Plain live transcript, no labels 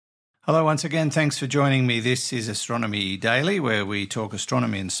Hello once again, thanks for joining me. This is Astronomy Daily, where we talk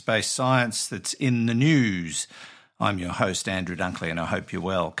astronomy and space science that's in the news. I'm your host, Andrew Dunkley, and I hope you're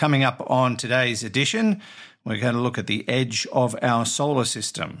well. Coming up on today's edition, we're going to look at the edge of our solar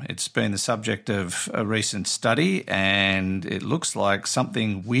system. It's been the subject of a recent study, and it looks like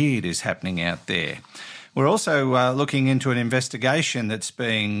something weird is happening out there. We're also looking into an investigation that's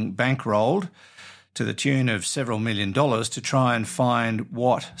being bankrolled to the tune of several $1 million to try and find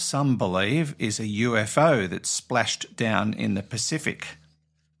what some believe is a UFO that's splashed down in the Pacific.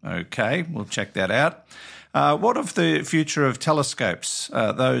 Okay, we'll check that out. What of the future of telescopes,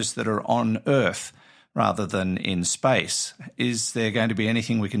 those that are on Earth rather than in space? Is there going to be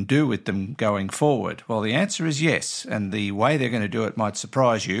anything we can do with them going forward? Well, the answer is yes, and the way they're going to do it might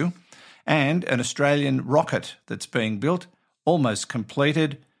surprise you. And an Australian rocket that's being built, almost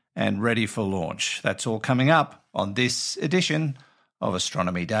completed and ready for launch. That's all coming up on this edition of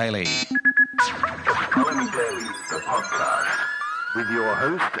Astronomy Daily. Astronomy Daily, the podcast, with your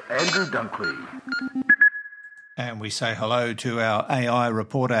host, Andrew Dunkley. And we say hello to our AI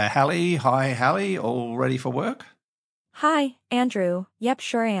reporter, Hallie. Hi, Hallie. All ready for work? Hi, Andrew. Yep,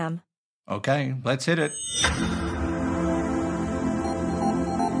 sure am. Okay, let's hit it.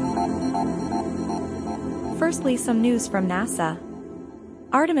 Firstly, some news from NASA.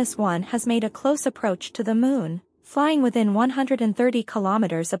 Artemis 1 has made a close approach to the Moon, flying within 130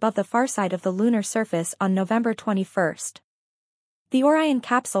 kilometers above the far side of the lunar surface on November 21st. The Orion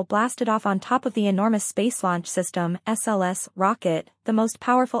capsule blasted off on top of the enormous Space Launch System (SLS) rocket, the most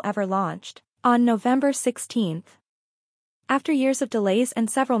powerful ever launched, on November 16th. After years of delays and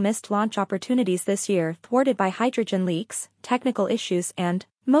several missed launch opportunities this year thwarted by hydrogen leaks, technical issues and,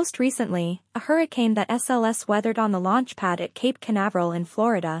 most recently, a hurricane that SLS weathered on the launch pad at Cape Canaveral in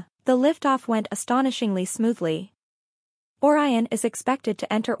Florida, the liftoff went astonishingly smoothly. Orion is expected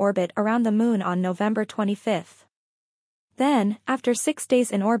to enter orbit around the Moon on November 25th. Then, after 6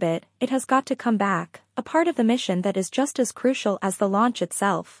 days in orbit, it has got to come back, a part of the mission that is just as crucial as the launch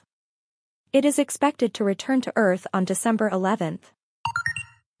itself. It is expected to return to Earth on December 11th.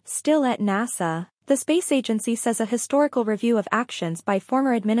 Still at NASA, the space agency says a historical review of actions by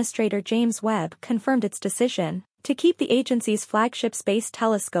former Administrator James Webb confirmed its decision to keep the agency's flagship space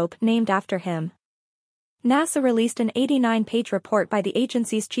telescope named after him. NASA released an 89-page report by the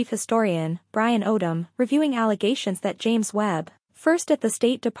agency's chief historian, Brian Odom, reviewing allegations that James Webb, first at the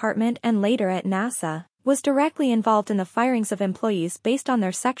State Department and later at NASA, was directly involved in the firings of employees based on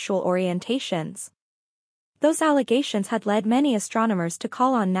their sexual orientations. Those allegations had led many astronomers to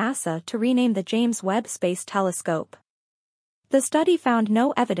call on NASA to rename the James Webb Space Telescope. The study found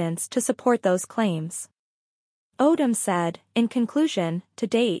no evidence to support those claims. Odom said, in conclusion, to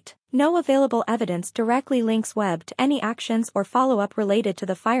date, no available evidence directly links Webb to any actions or follow-up related to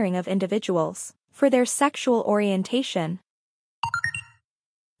the firing of individuals for their sexual orientation.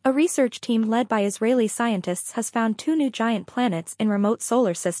 A research team led by Israeli scientists has found 2 new giant planets in remote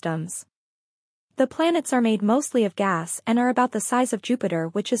solar systems. The planets are made mostly of gas and are about the size of Jupiter,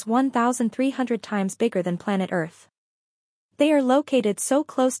 which is 1,300 times bigger than planet Earth. They are located so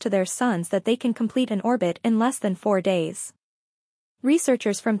close to their suns that they can complete an orbit in less than 4 days.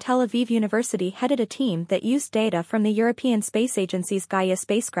 Researchers from Tel Aviv University headed a team that used data from the European Space Agency's Gaia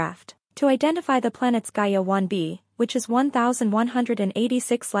spacecraft to identify the planets Gaia 1b, which is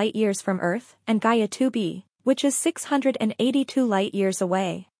 1,186 light-years from Earth, and Gaia 2b, which is 682 light-years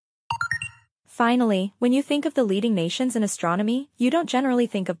away. Finally, when you think of the leading nations in astronomy, you don't generally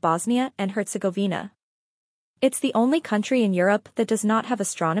think of Bosnia and Herzegovina. It's the only country in Europe that does not have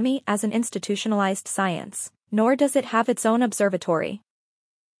astronomy as an institutionalized science, nor does it have its own observatory.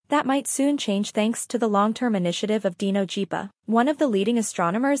 That might soon change thanks to the long-term initiative of Dino Gipa, one of the leading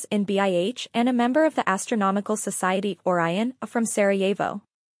astronomers in BIH and a member of the Astronomical Society Orion from Sarajevo.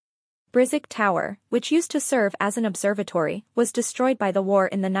 Brizik Tower, which used to serve as an observatory, was destroyed by the war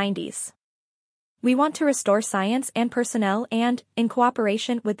in the 90s. We want to restore science and personnel and, in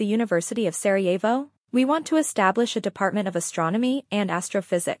cooperation with the University of Sarajevo, we want to establish a Department of Astronomy and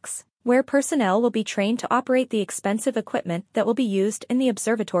Astrophysics, where personnel will be trained to operate the expensive equipment that will be used in the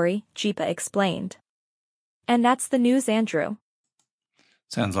observatory, Gipa explained. And that's the news, Andrew.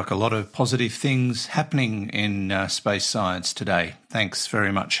 Sounds like a lot of positive things happening in space science today. Thanks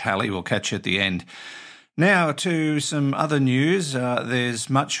very much, Hallie. We'll catch you at the end. Now to some other news. There's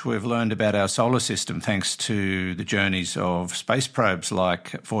much we've learned about our solar system thanks to the journeys of space probes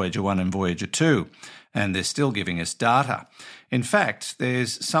like Voyager 1 and Voyager 2, and they're still giving us data. In fact,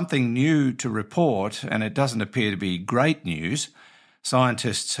 there's something new to report, and it doesn't appear to be great news.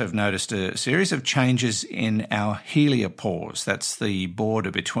 scientists have noticed a series of changes in our heliopause. That's the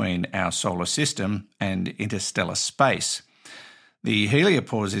border between our solar system and interstellar space. The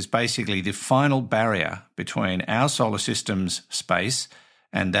heliopause is basically the final barrier between our solar system's space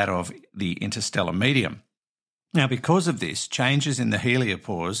and that of the interstellar medium. Now, because of this, changes in the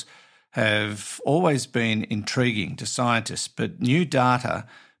heliopause have always been intriguing to scientists, but new data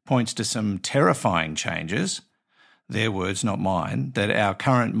points to some terrifying changes, their words, not mine, that our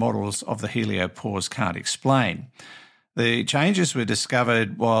current models of the heliopause can't explain. The changes were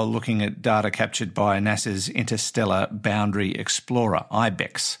discovered while looking at data captured by NASA's Interstellar Boundary Explorer,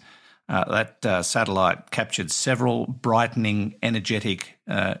 IBEX. That satellite captured several brightening, energetic,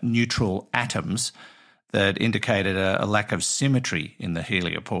 neutral atoms that indicated a lack of symmetry in the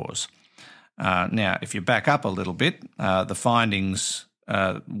heliopause. Now, if you back up a little bit, the findings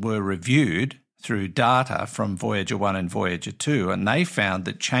were reviewed through data from Voyager 1 and Voyager 2, and they found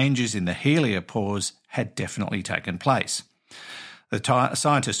that changes in the heliopause had definitely taken place. The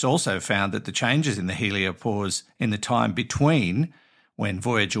scientists also found that the changes in the heliopause in the time between when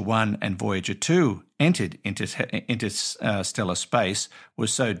Voyager 1 and Voyager 2 entered interstellar space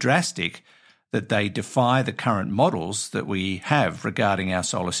was so drastic that they defy the current models that we have regarding our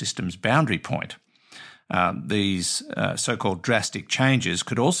solar system's boundary point. These so-called drastic changes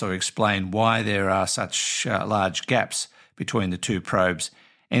could also explain why there are such large gaps between the two probes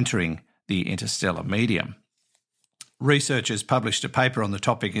entering the interstellar medium. Researchers published a paper on the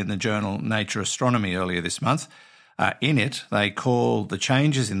topic in the journal Nature Astronomy earlier this month. In it, they call the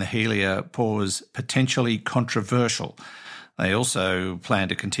changes in the heliopause potentially controversial. They also plan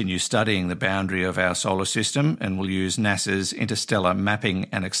to continue studying the boundary of our solar system and will use NASA's Interstellar Mapping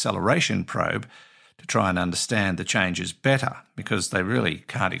and Acceleration probe to try and understand the changes better, because they really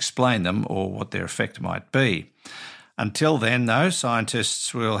can't explain them or what their effect might be. Until then, though,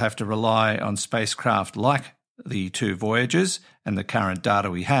 scientists will have to rely on spacecraft like the two Voyagers and the current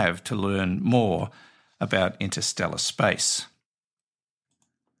data we have to learn more about interstellar space.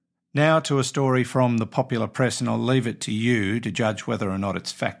 Now to a story from the popular press, and I'll leave it to you to judge whether or not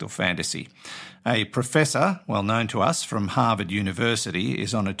it's fact or fantasy. A professor, well known to us, from Harvard University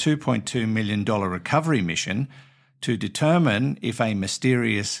is on a $2.2 million recovery mission to determine if a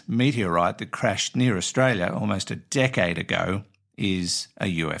mysterious meteorite that crashed near Australia almost a decade ago is a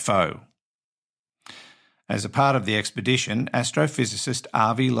UFO. As a part of the expedition, astrophysicist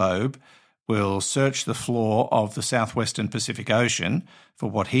Avi Loeb will search the floor of the southwestern Pacific Ocean for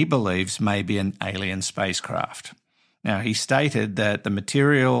what he believes may be an alien spacecraft. Now, he stated that the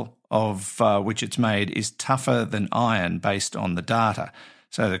material of which it's made is tougher than iron based on the data.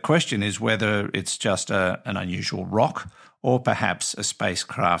 So the question is whether it's just an unusual rock or perhaps a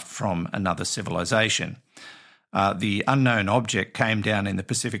spacecraft from another civilization. The unknown object came down in the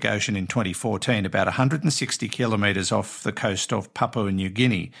Pacific Ocean in 2014, about 160 kilometres off the coast of Papua New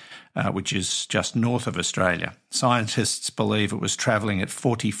Guinea, which is just north of Australia. Scientists believe it was travelling at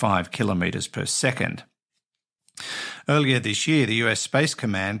 45 kilometres per second. Earlier this year, the US Space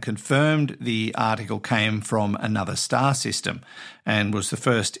Command confirmed the article came from another star system and was the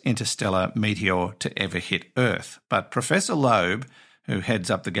first interstellar meteor to ever hit Earth. But Professor Loeb, who heads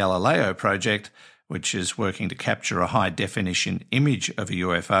up the Galileo project, which is working to capture a high-definition image of a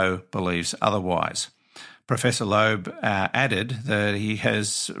UFO, believes otherwise. Professor Loeb added that he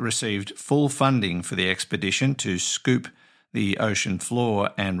has received full funding for the expedition to scoop the ocean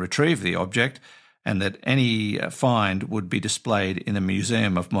floor and retrieve the object, and that any find would be displayed in the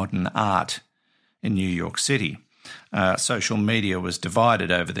Museum of Modern Art in New York City. Social media was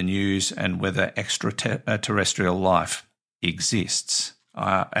divided over the news and whether extraterrestrial life exists.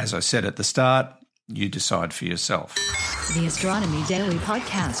 As I said at the start, you decide for yourself. The Astronomy Daily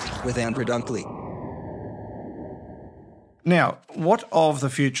Podcast with Andrew Dunkley. Now, what of the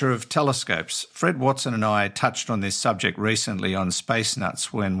future of telescopes? Fred Watson and I touched on this subject recently on Space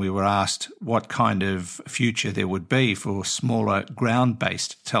Nuts when we were asked what kind of future there would be for smaller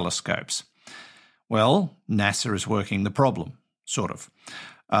ground-based telescopes. Well, NASA is working the problem, sort of.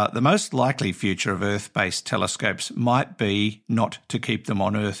 The most likely future of Earth-based telescopes might be not to keep them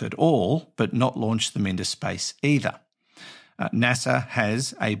on Earth at all, but not launch them into space either. NASA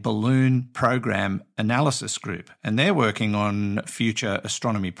has a balloon program analysis group, and they're working on future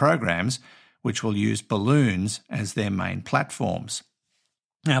astronomy programs which will use balloons as their main platforms.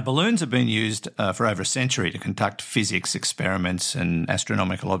 Now, balloons have been used for over a century to conduct physics experiments and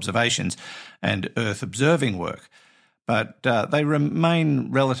astronomical observations and Earth observing work, but they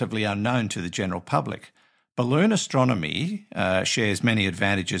remain relatively unknown to the general public. Balloon astronomy shares many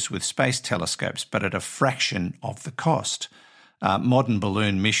advantages with space telescopes, but at a fraction of the cost. Modern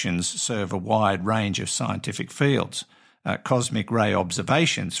balloon missions serve a wide range of scientific fields. Cosmic ray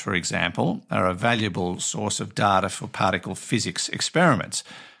observations, for example, are a valuable source of data for particle physics experiments.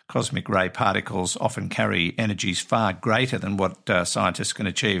 Cosmic ray particles often carry energies far greater than what scientists can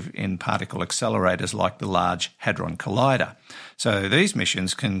achieve in particle accelerators like the Large Hadron Collider. So these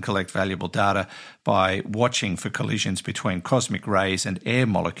missions can collect valuable data by watching for collisions between cosmic rays and air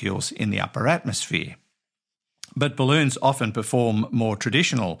molecules in the upper atmosphere. But balloons often perform more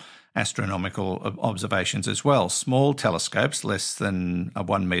traditional astronomical observations as well. Small telescopes, less than a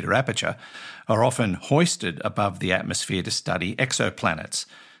 1 metre aperture, are often hoisted above the atmosphere to study exoplanets.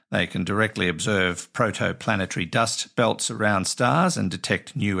 They can directly observe protoplanetary dust belts around stars and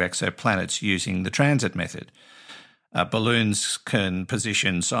detect new exoplanets using the transit method. Balloons can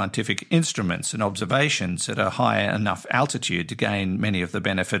position scientific instruments and observations at a high enough altitude to gain many of the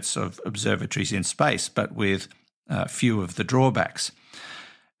benefits of observatories in space, but with few of the drawbacks.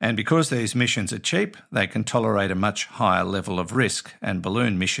 And because these missions are cheap, they can tolerate a much higher level of risk, and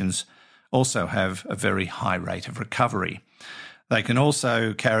balloon missions also have a very high rate of recovery. They can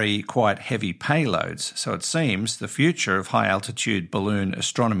also carry quite heavy payloads, so it seems the future of high-altitude balloon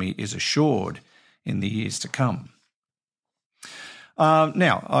astronomy is assured in the years to come.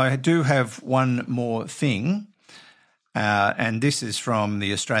 Now, I do have one more thing, and this is from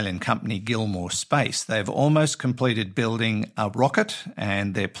the Australian company Gilmore Space. They've almost completed building a rocket,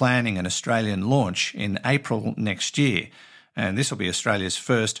 and they're planning an Australian launch in April next year. And this will be Australia's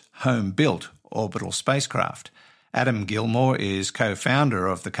first home-built orbital spacecraft. Adam Gilmore is co-founder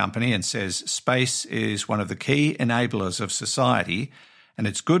of the company and says space is one of the key enablers of society, and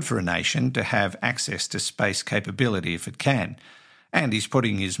it's good for a nation to have access to space capability if it can. And he's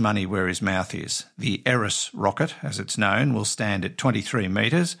putting his money where his mouth is. The Eris rocket, as it's known, will stand at 23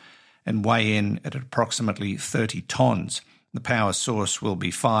 metres and weigh in at approximately 30 tonnes. The power source will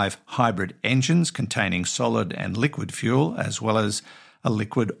be 5 hybrid engines containing solid and liquid fuel, as well as a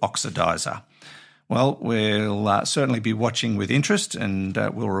liquid oxidizer. Well, we'll certainly be watching with interest, and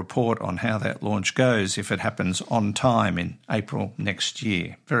we'll report on how that launch goes if it happens on time in April next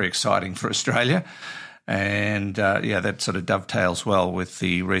year. Very exciting for Australia. And that sort of dovetails well with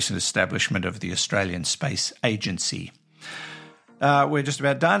the recent establishment of the Australian Space Agency. We're just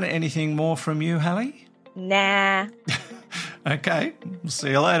about done. Anything more from you, Hallie? Nah. Okay, we'll see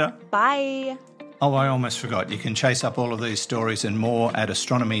you later. Bye. Oh, I almost forgot. You can chase up all of these stories and more at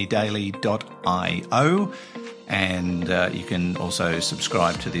astronomydaily.io, and you can also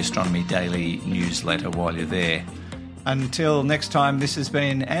subscribe to the Astronomy Daily newsletter while you're there. Until next time, this has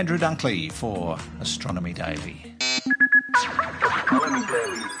been Andrew Dunkley for Astronomy Daily. Astronomy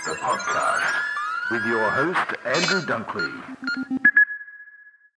Daily, the podcast, with your host, Andrew Dunkley.